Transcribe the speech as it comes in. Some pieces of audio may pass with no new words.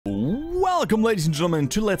Welcome, ladies and gentlemen,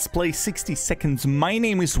 to Let's Play 60 Seconds. My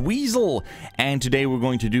name is Weasel, and today we're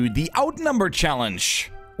going to do the Outnumbered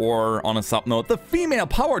Challenge. Or, on a sub note, the Female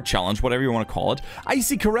Power Challenge, whatever you want to call it.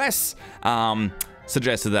 Icy Caress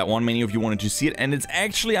suggested that one. Many of you wanted to see it, and it's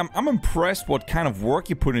actually, I'm impressed what kind of work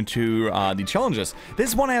you put into the challenges.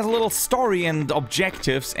 This one has a little story and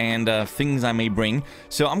objectives and things I may bring.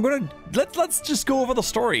 So I'm gonna, let's just go over the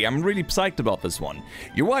story. I'm really psyched about this one.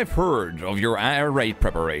 Your wife heard of your air raid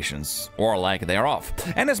preparations, or lack thereof,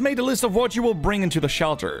 and has made a list of what you will bring into the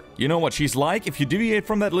shelter. You know what she's like. If you deviate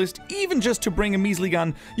from that list, even just to bring a measly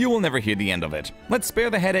gun, you will never hear the end of it. Let's spare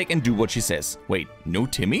the headache and do what she says. Wait, no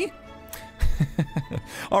Timmy?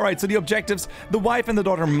 Alright, so the objectives. The wife and the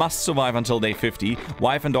daughter must survive until day 50.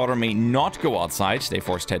 Wife and daughter may not go outside. They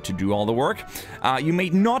force Ted to do all the work. You may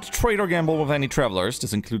not trade or gamble with any travelers.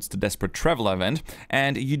 This includes the Desperate Traveler event.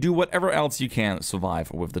 And you do whatever else you can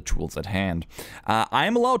survive with the tools at hand. I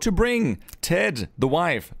am allowed to bring Ted, the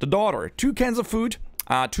wife, the daughter, 2 cans of food,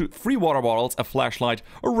 2 free water bottles, a flashlight,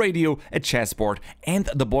 a radio, a chessboard, and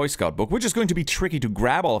the Boy Scout book, which is going to be tricky to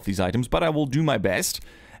grab all of these items, but I will do my best.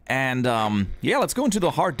 And, yeah, let's go into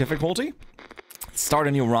the hard difficulty. Start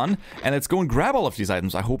a new run, and let's go and grab all of these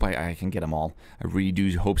items. I hope I can get them all. I really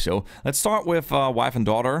do hope so. Let's start with wife and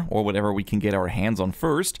daughter, or whatever we can get our hands on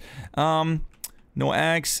first. No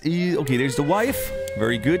axe. Okay, there's the wife.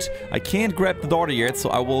 Very good. I can't grab the daughter yet, so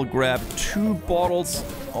I will grab 2 bottles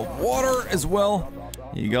of water as well.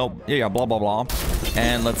 Here you go. Yeah, blah, blah, blah.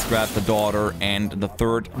 And let's grab the daughter and the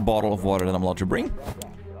 3rd bottle of water that I'm allowed to bring.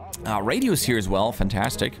 Radio's here as well.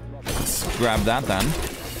 Fantastic. Let's grab that then.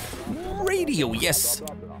 Radio, yes.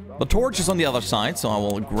 The torch is on the other side, so I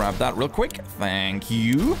will grab that real quick. Thank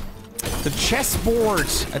you. The chessboard.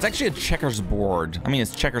 It's actually a checkers board. I mean,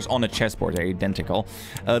 it's checkers on a chessboard. They're identical.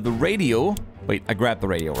 The radio. Wait, I grabbed the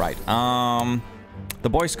radio, right. The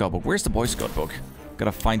Boy Scout book. Where's the Boy Scout book?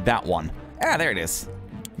 Gotta find that one. Ah, there it is.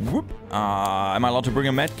 Whoop. Am I allowed to bring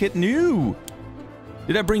a med kit? No.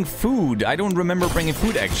 Did I bring food? I don't remember bringing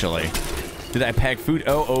food, actually. Did I pack food?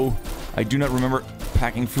 Oh. I do not remember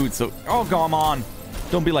packing food, so... Oh, come on.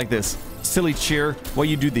 Don't be like this. Silly cheer. Why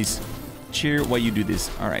you do this? Cheer, why you do this?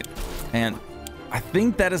 Alright. And I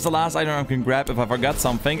think that is the last item I can grab if I forgot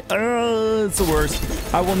something. It's the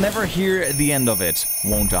worst. I will never hear the end of it,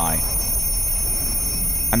 won't I?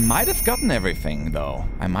 I might have gotten everything, though.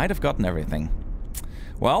 I might have gotten everything.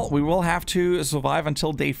 Well, we will have to survive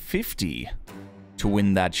until day 50. To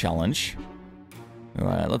win that challenge.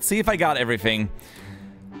 Alright, let's see if I got everything.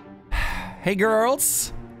 Hey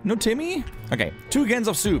girls! No Timmy? Okay, 2 cans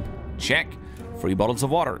of soup. Check. 3 bottles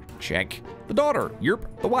of water. Check. The daughter. Yerp.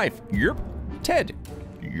 The wife. Yerp. Ted.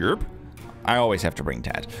 Yerp. I always have to bring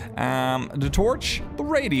Ted. The torch, the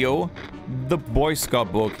radio, the Boy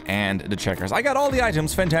Scout book, and the checkers. I got all the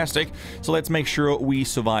items. Fantastic. So let's make sure we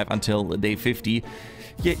survive until day 50.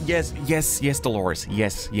 Yes, Dolores.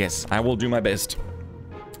 Yes. I will do my best.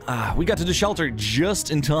 We got to the shelter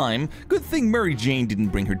just in time. Good thing Mary Jane didn't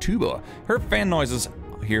bring her tuba. Her fan noises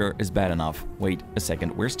here is bad enough. Wait a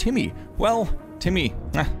second, where's Timmy? Well, Timmy,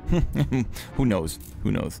 who knows?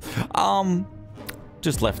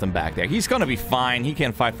 Just left him back there. He's gonna be fine. He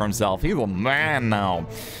can fight for himself. He's a man now.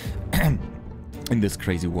 In this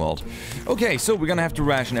crazy world. Okay, so we're gonna have to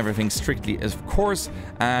ration everything strictly, of course,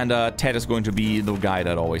 and Ted is going to be the guy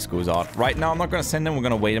that always goes out. Right now, I'm not gonna send him. We're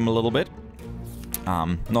gonna wait him a little bit.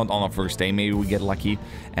 Not on our first day. Maybe we get lucky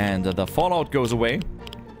and the fallout goes away.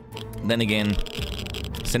 Then again,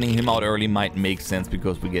 sending him out early might make sense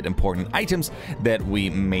because we get important items that we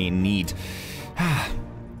may need.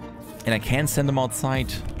 And I can't send him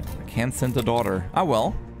outside. I can't send the daughter. Ah,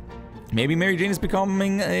 well. Maybe Mary Jane is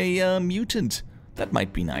becoming a mutant. That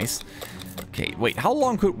might be nice. Okay, wait, how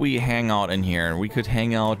long could we hang out in here? We could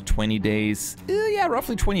hang out 20 days. Yeah,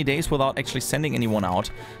 roughly 20 days without actually sending anyone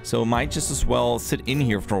out. So might just as well sit in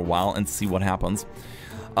here for a while and see what happens.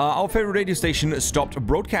 Our favorite radio station stopped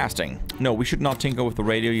broadcasting. No, we should not tinker with the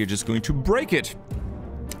radio. You're just going to break it.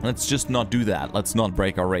 Let's just not do that. Let's not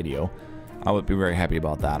break our radio. I would be very happy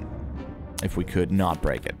about that if we could not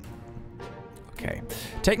break it. Okay.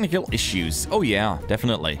 Technical issues. Oh yeah,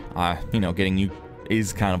 definitely. You know, getting new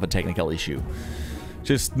is kind of a technical issue.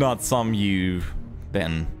 Just not some you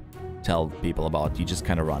then tell people about. You just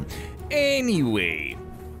kind of run. Anyway.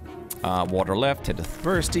 Water left. Ted is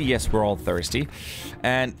thirsty. Yes, we're all thirsty.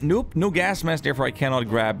 And nope, no gas mask. Therefore, I cannot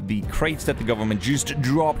grab the crates that the government just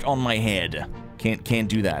dropped on my head. Can't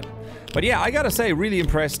do that. But yeah, I gotta say, really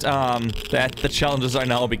impressed that the challenges are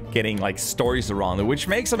now getting like stories around it, which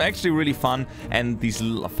makes them actually really fun. And these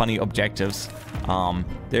little funny objectives,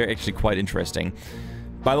 they're actually quite interesting.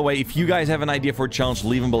 By the way, if you guys have an idea for a challenge,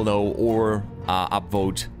 leave them below or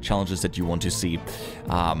upvote challenges that you want to see.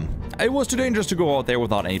 It was too dangerous to go out there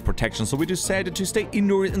without any protection, so we decided to stay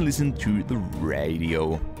indoors and listen to the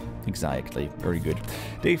radio. Exactly. Very good.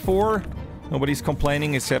 Day 4. Nobody's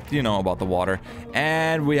complaining except, you know, about the water.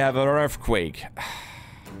 And we have an earthquake.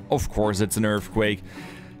 Of course it's an earthquake.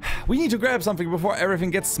 We need to grab something before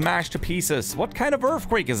everything gets smashed to pieces. What kind of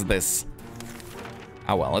earthquake is this?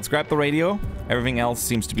 Oh well, let's grab the radio. Everything else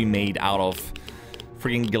seems to be made out of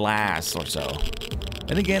freaking glass or so.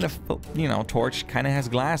 And again, if, you know, torch kind of has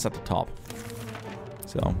glass at the top.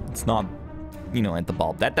 So, it's not, you know, at the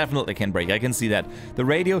bulb. That definitely can break. I can see that. The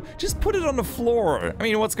radio, just put it on the floor. I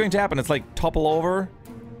mean, what's going to happen? It's like topple over?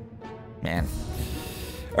 Man.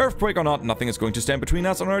 Earthquake or not, nothing is going to stand between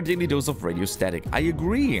us and our daily dose of radio static. I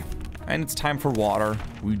agree. And it's time for water.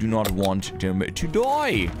 We do not want them to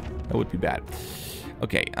die. That would be bad.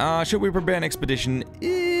 Okay, should we prepare an expedition?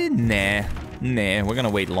 Nah, we're gonna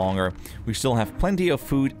wait longer. We still have plenty of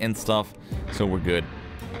food and stuff, so we're good.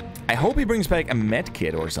 I hope he brings back a med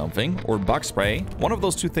kit or something, or bug spray. One of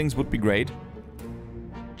those two things would be great.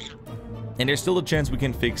 And there's still a chance we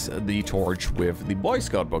can fix the torch with the Boy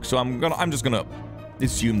Scout book, so I'm just gonna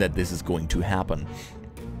assume that this is going to happen.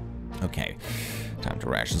 Okay, time to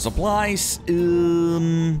ration supplies.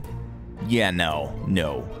 Yeah, no,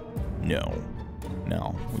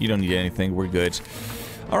 you don't need anything, we're good.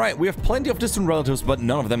 Alright, we have plenty of distant relatives, but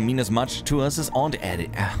none of them mean as much to us as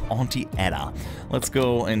Auntie Edda. Let's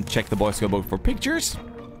go and check the Boy Scout book for pictures.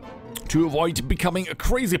 To avoid becoming a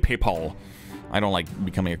crazy people. I don't like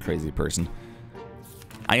becoming a crazy person.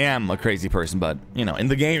 I am a crazy person, but, you know, in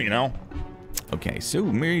the game, you know. Okay, so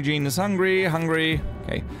Mary Jane is hungry.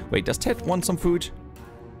 Okay, wait, does Ted want some food?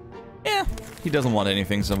 Yeah, he doesn't want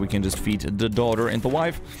anything, so we can just feed the daughter and the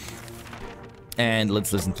wife. And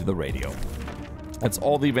let's listen to the radio. That's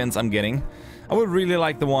all the events I'm getting. I would really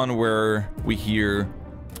like the one where we hear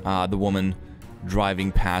the woman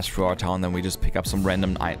driving past through our town, then we just pick up some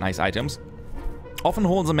random nice items. Often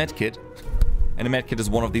holds a medkit, and a medkit is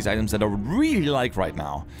one of these items that I would really like right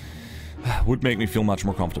now. Would make me feel much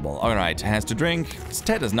more comfortable. Alright, has to drink.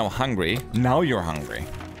 Ted is now hungry. Now you're hungry.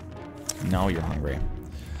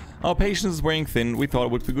 Our patience is wearing thin. We thought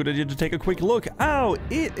it would be a good idea to take a quick look. Ow!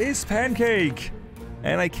 It is Pancake!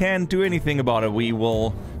 And I can't do anything about it. We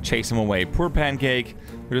will chase him away. Poor Pancake.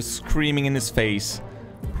 We're just screaming in his face.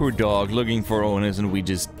 Poor dog, looking for owners, and we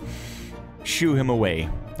just shoo him away.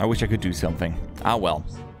 I wish I could do something. Ah, well.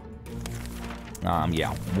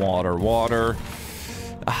 Yeah. Water.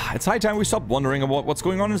 It's high time we stopped wondering about what's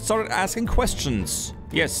going on and started asking questions.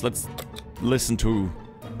 Yes, let's listen to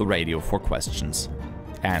the radio for questions.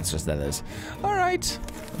 Answers, that is. Alright,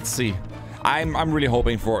 let's see. I'm really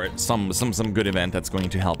hoping for some good event that's going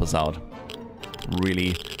to help us out.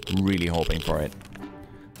 Really hoping for it.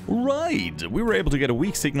 Right, we were able to get a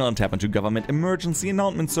weak signal and tap into government emergency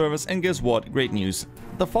announcement service, and guess what? Great news.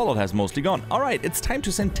 The fallout has mostly gone. Alright, it's time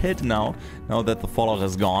to send Ted now that the fallout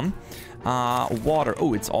has gone. Water.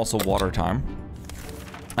 Oh, it's also water time.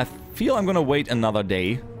 I feel I'm gonna wait another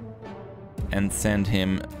day and send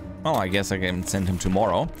him. Oh, I guess I can send him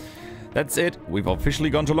tomorrow. That's it. We've officially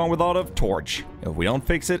gone too long without a torch. If we don't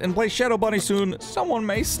fix it and play Shadow Bunny soon, someone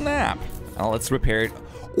may snap. Now let's repair it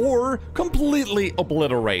or completely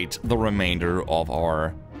obliterate the remainder of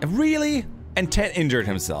our... Really? And Ted injured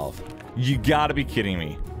himself. You gotta be kidding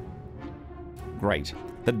me. Great.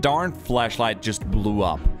 The darn flashlight just blew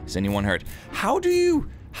up. Is anyone hurt? How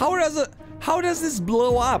does this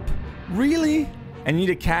blow up? Really? I need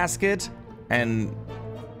a casket and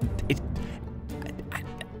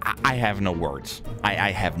I have no words.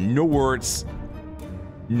 I have no words.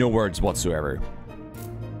 No words whatsoever.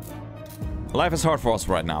 Life is hard for us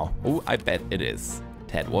right now. Oh, I bet it is.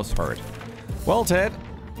 Ted was hurt. Well, Ted.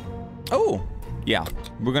 Oh, yeah.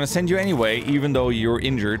 We're gonna send you anyway, even though you're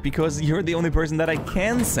injured, because you're the only person that I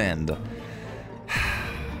can send.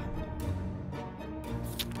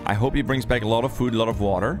 I hope he brings back a lot of food, a lot of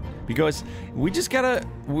water, because we just gotta...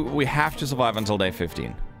 We have to survive until day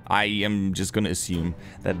 15. I am just gonna assume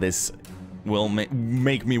that this will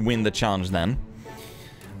make me win the challenge then.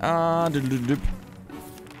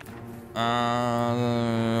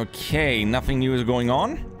 Okay, nothing new is going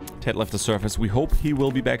on. Ted left the surface. We hope he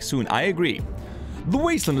will be back soon. I agree. The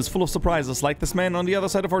wasteland is full of surprises, like this man on the other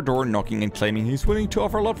side of our door knocking and claiming he's willing to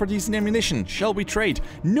offer a lot for decent ammunition. Shall we trade?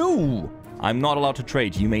 No! I'm not allowed to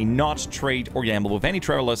trade. You may not trade or gamble with any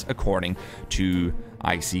travelers according to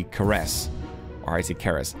Icy Caress. Or Icy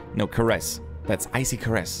Caress. No, Caress. That's Icy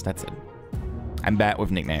Caress. That's it. I'm bad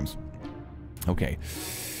with nicknames. Okay.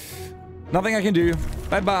 Nothing I can do.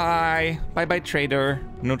 Bye-bye. Bye-bye, trader.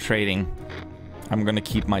 No trading. I'm gonna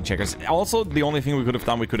keep my checkers. Also, the only thing we could have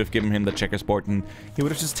done, we could have given him the checkers board and he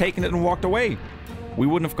would have just taken it and walked away. We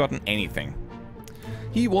wouldn't have gotten anything.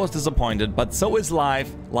 He was disappointed, but so is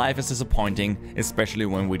life. Life is disappointing, especially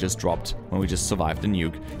when we just survived the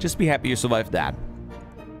nuke. Just be happy you survived that.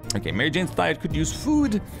 Okay, Mary Jane's diet could use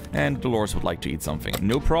food, and Dolores would like to eat something.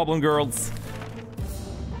 No problem, girls.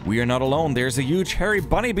 We are not alone. There's a huge hairy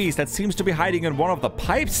bunny beast that seems to be hiding in one of the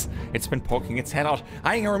pipes. It's been poking its head out,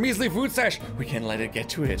 eyeing our measly food stash. We can't let it get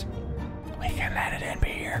to it. We can let it in be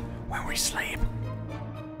here when we sleep.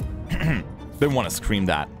 Didn't want to scream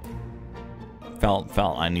that. Felt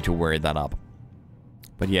I need to worry that up.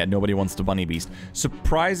 But yeah, nobody wants the bunny beast.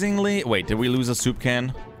 Surprisingly, wait, did we lose a soup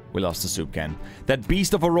can? We lost the soup can. That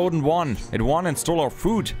beast of a rodent won. It won and stole our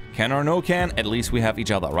food. Can or no can, at least we have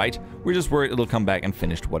each other, right? We're just worried it'll come back and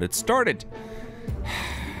finish what it started.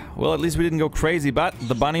 Well, at least we didn't go crazy, but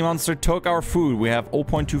the bunny monster took our food. We have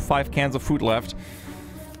 0.25 cans of food left.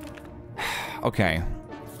 Okay.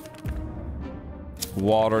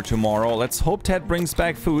 Water tomorrow. Let's hope Ted brings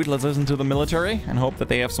back food. Let's listen to the military and hope that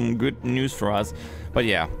they have some good news for us. But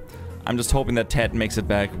yeah, I'm just hoping that Ted makes it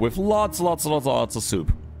back with lots of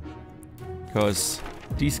soup. Because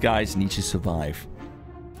these guys need to survive.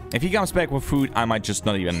 If he comes back with food, I might just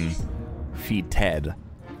not even feed Ted.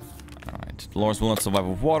 Alright, Dolores will not survive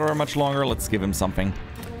with water much longer. Let's give him something.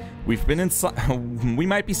 We've been inside. We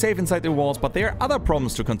might be safe inside the walls, but there are other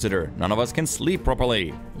problems to consider. None of us can sleep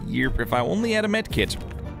properly. Yep, if I only had a med kit.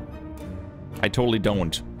 I totally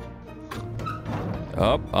don't.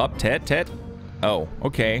 Up, Ted. Oh,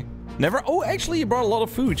 okay. Never. Oh, actually, you brought a lot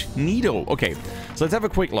of food. Neato. Okay, so let's have a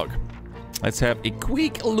quick look.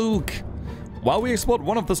 While we explored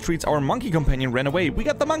one of the streets, our monkey companion ran away. We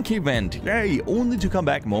got the monkey event. Yay, only to come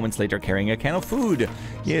back moments later carrying a can of food.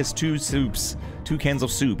 Yes, 2 cans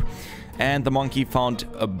of soup. And the monkey found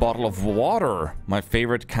a bottle of water. My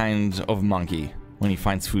favorite kind of monkey when he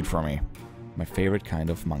finds food for me. My favorite kind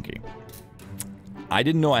of monkey. I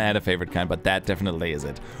didn't know I had a favorite kind, but that definitely is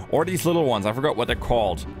it. Or these little ones, I forgot what they're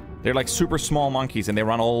called. They're like super small monkeys and they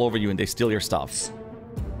run all over you and they steal your stuff.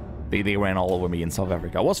 They ran all over me in South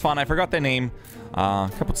Africa. It was fun. I forgot their name.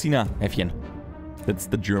 Kapuzineräffchen. That's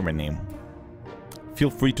the German name. Feel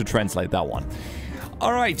free to translate that one.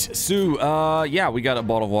 Alright, so, yeah, we got a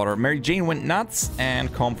bottle of water. Mary Jane went nuts,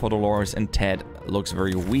 and calm for Dolores, and Ted looks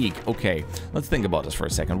very weak. Okay, let's think about this for a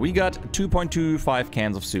second. We got 2.25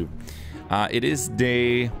 cans of soup. It is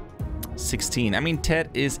day 16. I mean, Ted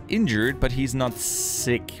is injured, but he's not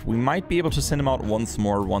sick. We might be able to send him out once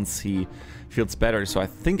more once he feels better, so I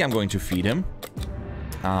think I'm going to feed him.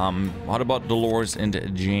 What about Dolores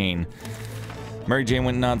and Jane? Mary Jane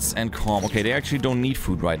went nuts and calm. Okay, they actually don't need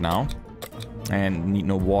food right now. And need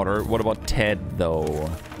no water. What about Ted, though?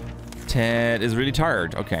 Ted is really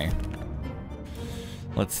tired. Okay.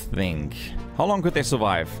 Let's think. How long could they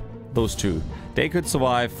survive? Those two. They could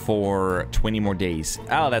survive for 20 more days.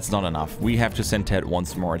 Oh, that's not enough. We have to send Ted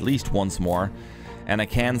once more. At least once more. And I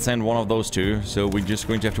can send one of those two. So we're just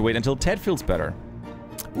going to have to wait until Ted feels better.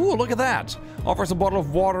 Ooh, look at that. Offers a bottle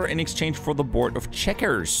of water in exchange for the board of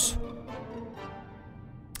checkers.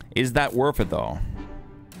 Is that worth it, though?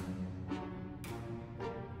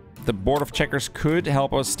 The board of checkers could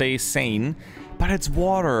help us stay sane, but it's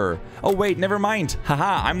water. Oh wait, never mind.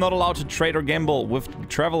 Haha, I'm not allowed to trade or gamble with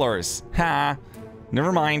travelers. Ha,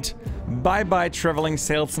 never mind. Bye-bye, traveling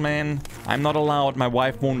salesman. I'm not allowed. My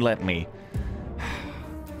wife won't let me.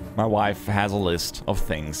 My wife has a list of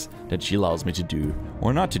things that she allows me to do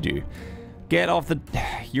or not to do. Get off the...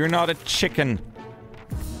 You're not a chicken.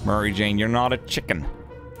 Mary Jane, you're not a chicken.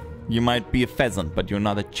 You might be a pheasant, but you're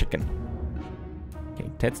not a chicken. Okay,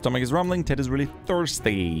 Ted's stomach is rumbling. Ted is really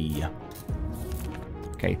thirsty.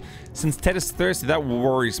 Okay, since Ted is thirsty, that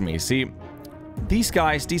worries me. See, these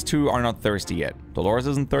guys, these two are not thirsty yet. Dolores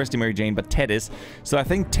isn't thirsty, Mary Jane, but Ted is. So I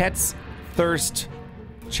think Ted's thirst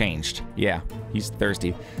changed. Yeah, he's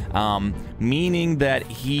thirsty. Meaning that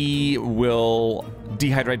he will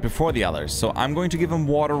dehydrate before the others. So I'm going to give him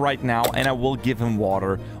water right now, and I will give him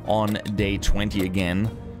water on day 20 again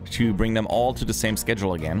to bring them all to the same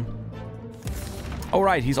schedule again. Oh,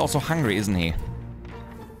 right, he's also hungry, isn't he?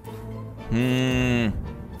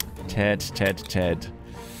 Ted.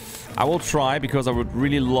 I will try, because I would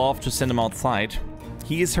really love to send him outside.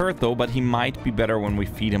 He is hurt, though, but he might be better when we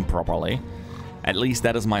feed him properly. At least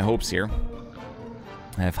that is my hopes here.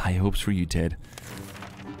 I have high hopes for you, Ted.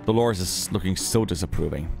 Dolores is looking so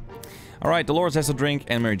disapproving. Alright, Dolores has a drink,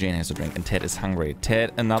 and Mary Jane has a drink, and Ted is hungry.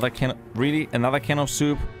 Ted, another can... Really? Another can of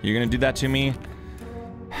soup? You're gonna do that to me?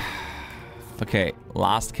 Okay,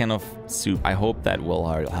 last can of soup. I hope that will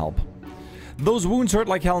help. Those wounds hurt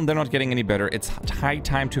like hell and they're not getting any better. It's high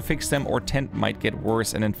time to fix them or tent might get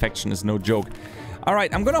worse and infection is no joke.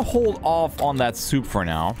 Alright, I'm gonna hold off on that soup for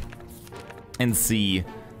now and see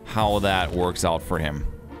how that works out for him.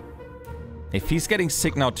 If he's getting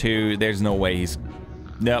sick now too, there's no way he's...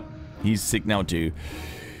 Nope, he's sick now too.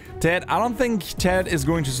 Ted, I don't think Ted is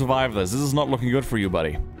going to survive this. This is not looking good for you,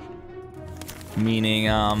 buddy. Meaning,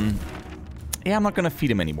 yeah, I'm not gonna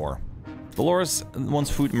feed him anymore. Dolores wants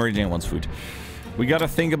food, Mary Jane wants food. We gotta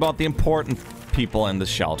think about the important people in the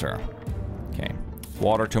shelter. Okay.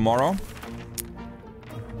 Water tomorrow.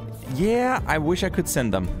 Yeah, I wish I could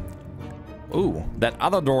send them. Ooh, that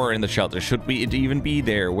other door in the shelter, should it even be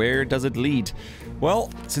there? Where does it lead? Well,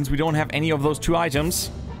 since we don't have any of those 2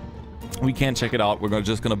 items, we can't check it out. We're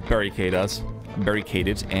just gonna barricade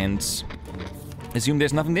it, and assume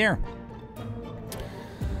there's nothing there.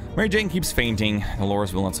 Mary Jane keeps fainting.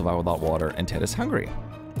 Dolores will not survive without water, and Ted is hungry.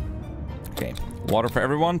 Okay, water for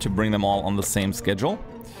everyone to bring them all on the same schedule.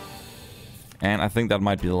 And I think that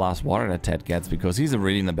might be the last water that Ted gets, because he's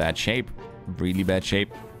really in a bad shape. Really bad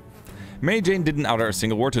shape. Mary Jane didn't utter a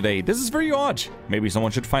single word today. This is very odd. Maybe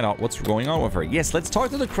someone should find out what's going on with her. Yes, let's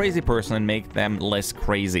talk to the crazy person and make them less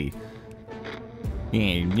crazy. Yeah,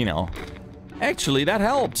 you know. Actually, that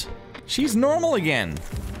helped. She's normal again.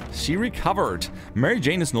 She recovered. Mary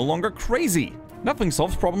Jane is no longer crazy. Nothing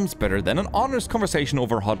solves problems better than an honest conversation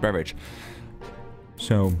over a hot beverage.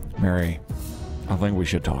 So, Mary, I think we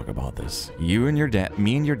should talk about this. You and your dad,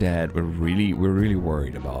 me and your dad, we're really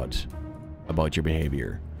worried about your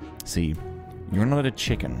behavior. See, you're not a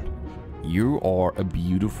chicken. You are a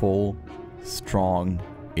beautiful, strong,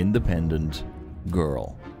 independent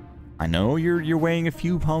girl. I know you're weighing a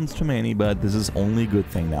few pounds too many, but this is only a good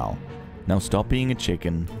thing now. Now stop being a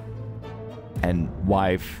chicken and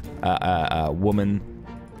woman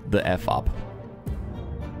the F up.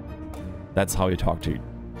 That's how you talk to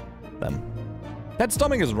them. Ted's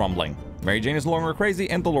stomach is rumbling. Mary Jane is no longer crazy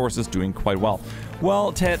and Dolores is doing quite well.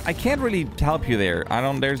 Well, Ted, I can't really help you there.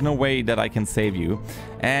 There's no way that I can save you.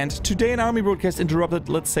 And today an army broadcast interrupted,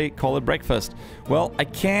 let's say, call it breakfast. Well, I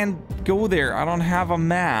can't go there. I don't have a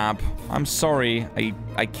map. I'm sorry.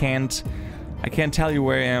 I can't tell you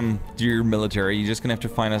where I am, dear military. You're just gonna have to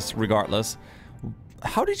find us regardless.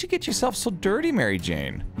 How did you get yourself so dirty, Mary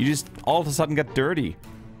Jane? You just all of a sudden got dirty.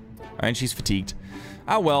 And she's fatigued.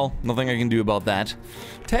 Ah well, nothing I can do about that.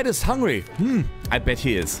 Ted is hungry. I bet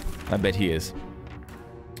he is. I bet he is.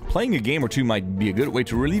 Playing a game or two might be a good way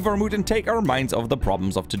to relieve our mood and take our minds off the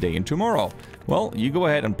problems of today and tomorrow. Well, you go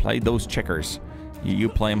ahead and play those checkers. You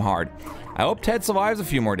play them hard. I hope Ted survives a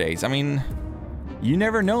few more days. I mean, you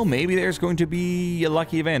never know. Maybe there's going to be a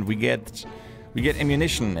lucky event. We get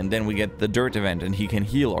ammunition and then we get the dirt event and he can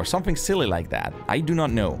heal or something silly like that. I do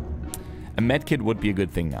not know. A medkit would be a good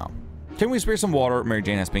thing now. Can we spare some water? Mary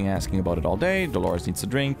Jane has been asking about it all day. Dolores needs a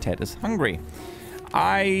drink. Ted is hungry.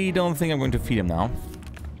 I don't think I'm going to feed him now.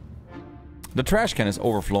 The trash can is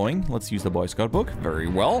overflowing. Let's use the Boy Scout book. Very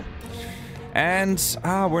well. And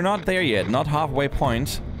we're not there yet. Not halfway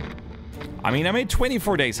point. I mean, I made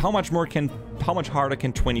 24 days. How much harder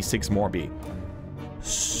can 26 more be?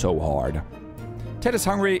 So hard. Ted is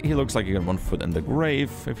hungry. He looks like he got one foot in the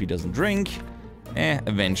grave if he doesn't drink.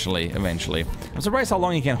 Eventually. I'm surprised how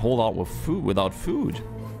long he can hold out with food without food.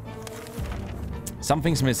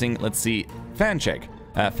 Something's missing. Let's see. Fan check.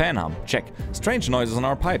 Fan hum. Check. Strange noises on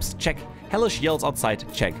our pipes. Check. Hellish yells outside.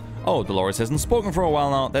 Check. Oh, Dolores hasn't spoken for a while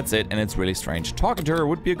now. That's it, and it's really strange. Talking to her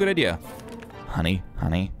would be a good idea. Honey,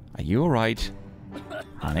 are you alright?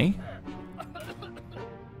 Honey?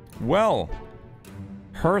 Well,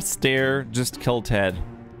 her stare just killed Ted.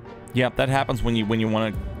 Yep, that happens when you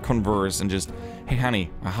want to converse and just, hey honey,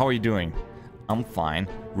 how are you doing? I'm fine.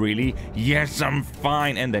 Really? Yes, I'm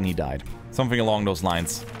fine. And then he died. Something along those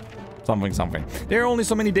lines. Something. There are only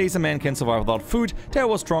so many days a man can survive without food. Ted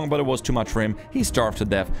was strong, but it was too much for him. He starved to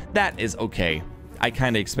death. That is okay. I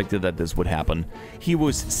kinda expected that this would happen. He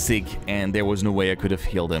was sick, and there was no way I could have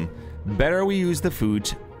healed him. Better we use the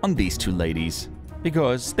food on these two ladies,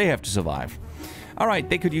 because they have to survive. Alright,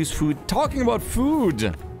 they could use food. Talking about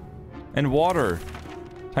food! And water.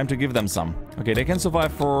 Time to give them some. Okay, they can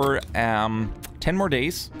survive for 10 more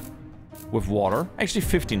days with water. Actually,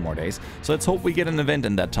 15 more days. So let's hope we get an event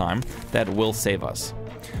in that time that will save us.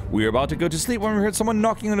 We were about to go to sleep when we heard someone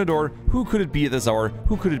knocking on the door. Who could it be at this hour?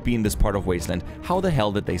 Who could it be in this part of Wasteland? How the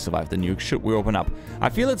hell did they survive the nuke? Should we open up? I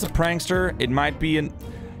feel it's a prankster. It might be an...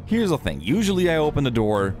 Here's the thing. Usually I open the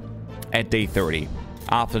door at day 30.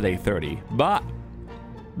 After day 30. But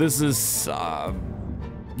this is...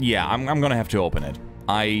 yeah, I'm gonna have to open it.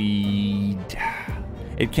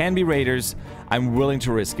 It can be raiders. I'm willing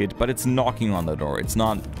to risk it, but it's knocking on the door. It's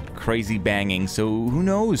not crazy banging, so who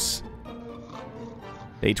knows?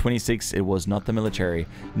 Day 26, it was not the military.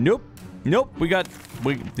 Nope. Nope, we opened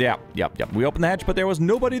the hatch, but there was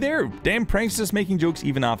nobody there. Damn pranksters making jokes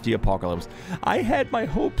even after the apocalypse. I had my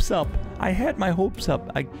hopes up.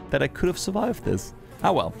 That I could have survived this.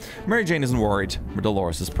 Oh well. Mary Jane isn't worried.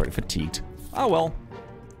 Dolores is pretty fatigued. Oh well.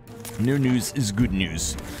 No news is good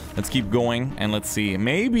news. Let's keep going and let's see.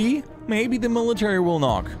 Maybe the military will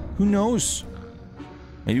knock. Who knows?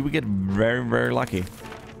 Maybe we get very, very lucky.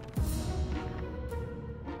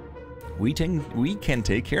 We can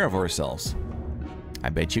take care of ourselves. I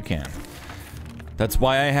bet you can. That's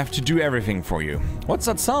why I have to do everything for you. What's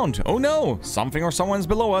that sound? Oh no! Something or someone's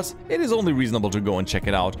below us. It is only reasonable to go and check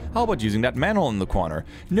it out. How about using that manhole in the corner?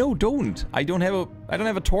 No, don't. I don't have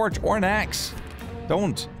a torch or an axe.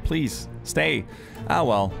 Don't. Please. Stay. Ah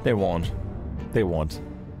well, they won't. They won't.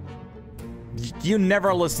 You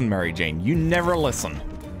never listen, Mary Jane. You never listen.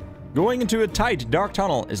 Going into a tight, dark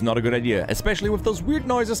tunnel is not a good idea, especially with those weird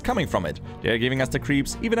noises coming from it. They're giving us the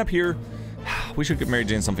creeps, even up here. We should give Mary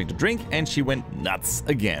Jane something to drink, and she went nuts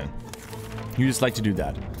again. You just like to do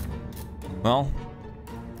that. Well,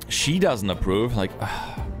 she doesn't approve. Like,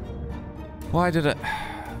 why did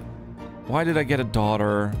I get a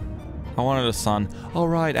daughter? I wanted a son. Oh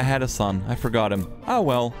right, I had a son. I forgot him. Oh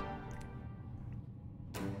well.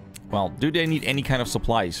 Well, do they need any kind of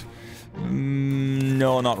supplies?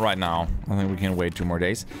 No, not right now. I think we can wait 2 more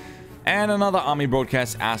days. And another army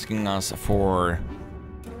broadcast asking us for,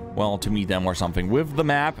 well, to meet them or something with the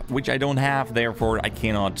map, which I don't have, therefore I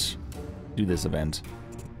cannot do this event.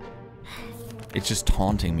 It's just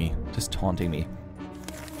taunting me. Just taunting me.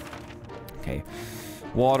 Okay.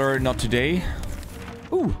 Water, not today.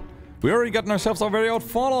 Ooh, we already gotten ourselves our very own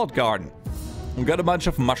Fallout garden. We've got a bunch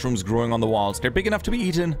of mushrooms growing on the walls. They're big enough to be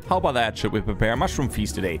eaten. How about that? Should we prepare a mushroom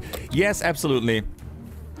feast today? Yes, absolutely.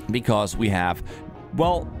 Because we have,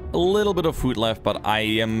 well, a little bit of food left, but I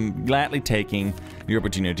am gladly taking the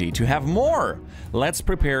opportunity to have more. Let's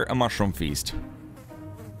prepare a mushroom feast.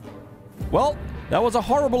 Well, that was a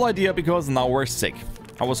horrible idea because now we're sick.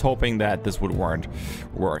 I was hoping that this would work.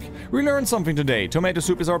 We learned something today. Tomato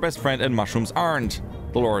soup is our best friend and mushrooms aren't.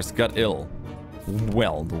 Dolores got ill.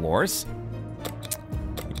 Well, Dolores,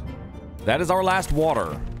 that is our last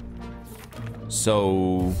water.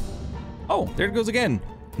 So, oh, there it goes again.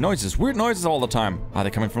 Noises, weird noises all the time. Are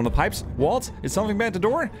they coming from the pipes? Walls? Is something bad at the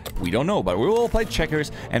door? We don't know, but we will play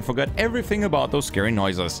checkers and forget everything about those scary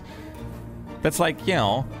noises. That's like, you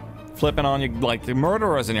know, flipping on you like the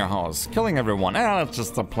murderers in your house, killing everyone. It's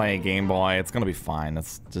just a play game, boy. It's gonna be fine.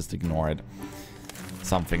 Let's just ignore it.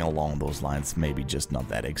 Something along those lines, maybe just not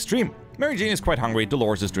that extreme. Mary Jane is quite hungry.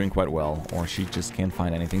 Dolores is doing quite well, or she just can't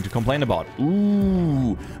find anything to complain about.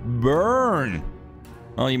 Ooh, burn.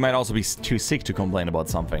 Well, you might also be too sick to complain about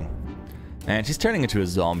something. And she's turning into a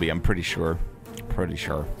zombie, I'm pretty sure. Pretty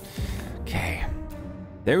sure. Okay.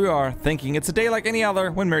 There we are, thinking it's a day like any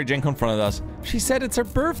other when Mary Jane confronted us. She said it's her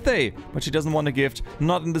birthday, but she doesn't want a gift.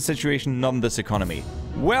 Not in this situation, not in this economy.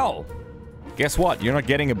 Well, guess what? You're not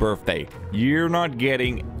getting a birthday. You're not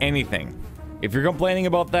getting anything. If you're complaining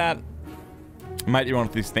about that, it might be one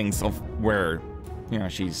of these things of where, you know,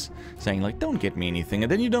 she's saying like, don't get me anything,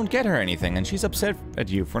 and then you don't get her anything, and she's upset at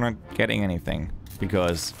you for not getting anything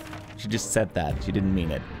because she just said that. She didn't mean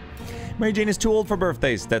it. Mary Jane is too old for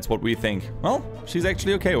birthdays, that's what we think. Well, she's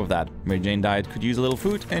actually okay with that. Mary Jane died, could use a little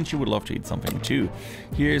food, and she would love to eat something too.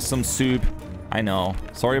 Here's some soup. I know.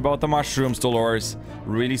 Sorry about the mushrooms, Dolores.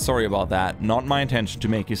 Really sorry about that. Not my intention to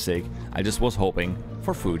make you sick. I just was hoping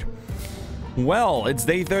for food. Well, it's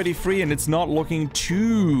day 33 and it's not looking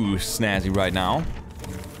too snazzy right now.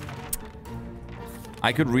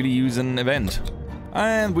 I could really use an event.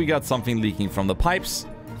 And we got something leaking from the pipes.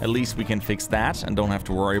 At least we can fix that and don't have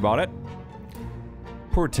to worry about it.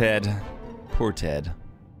 Poor Ted. Poor Ted.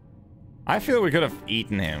 I feel we could have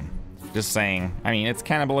eaten him. Just saying. I mean, it's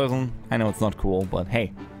cannibalism. I know it's not cool, but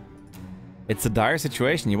hey. It's a dire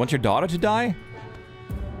situation. You want your daughter to die?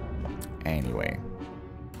 Anyway.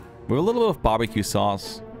 With a little bit of barbecue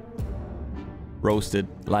sauce. Roasted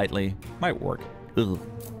lightly. Might work. Ugh.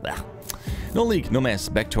 No leak, no mess.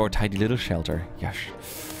 Back to our tidy little shelter. Yes.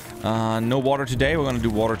 No water today. We're gonna do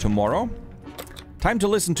water tomorrow. Time to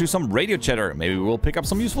listen to some radio chatter. Maybe we'll pick up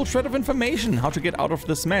some useful shred of information. How to get out of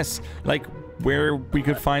this mess. Like where we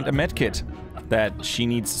could find a medkit that she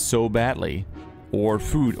needs so badly. Or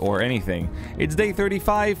food or anything. It's day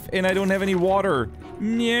 35 and I don't have any water.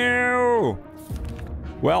 No.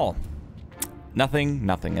 Well, nothing,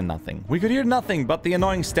 nothing, and nothing. We could hear nothing but the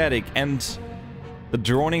annoying static and The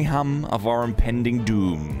droning hum of our impending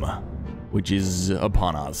doom, which is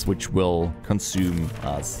upon us, which will consume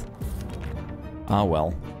us. Ah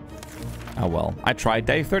well. Ah well. I tried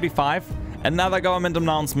day 35. Another government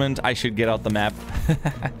announcement. I should get out the map.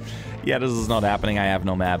 Yeah, this is not happening. I have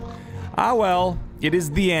no map. Ah well. It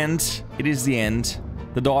is the end. It is the end.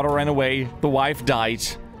 The daughter ran away. The wife died.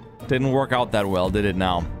 Didn't work out that well, did it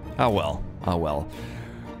now? Ah well. Ah well.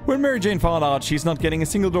 When Mary Jane found out she's not getting a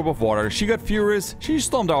single drop of water, she got furious. She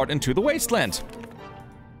stormed out into the wasteland.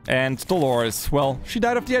 And Dolores, well, she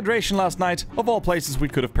died of dehydration last night. Of all places we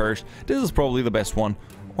could have perished, this is probably the best one.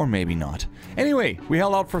 Or maybe not. Anyway, we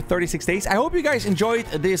held out for 36 days. I hope you guys enjoyed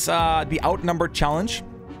this, the Outnumbered challenge.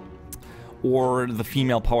 Or the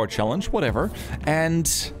Female Power challenge, whatever.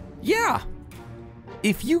 And, yeah.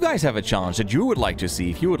 If you guys have a challenge that you would like to see,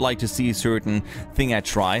 if you would like to see a certain thing I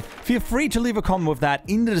try, feel free to leave a comment with that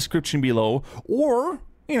in the description below. Or,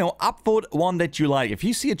 you know, upvote one that you like. If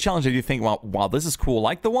you see a challenge that you think, wow, this is cool,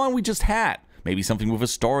 like the one we just had. Maybe something with a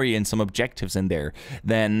story and some objectives in there.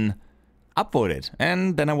 Then upvote it,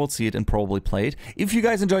 and then I will see it and probably play it. If you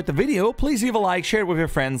guys enjoyed the video, please leave a like, share it with your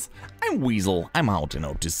friends. I'm Weasel, I'm out, and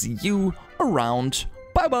hope to see you around.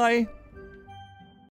 Bye bye!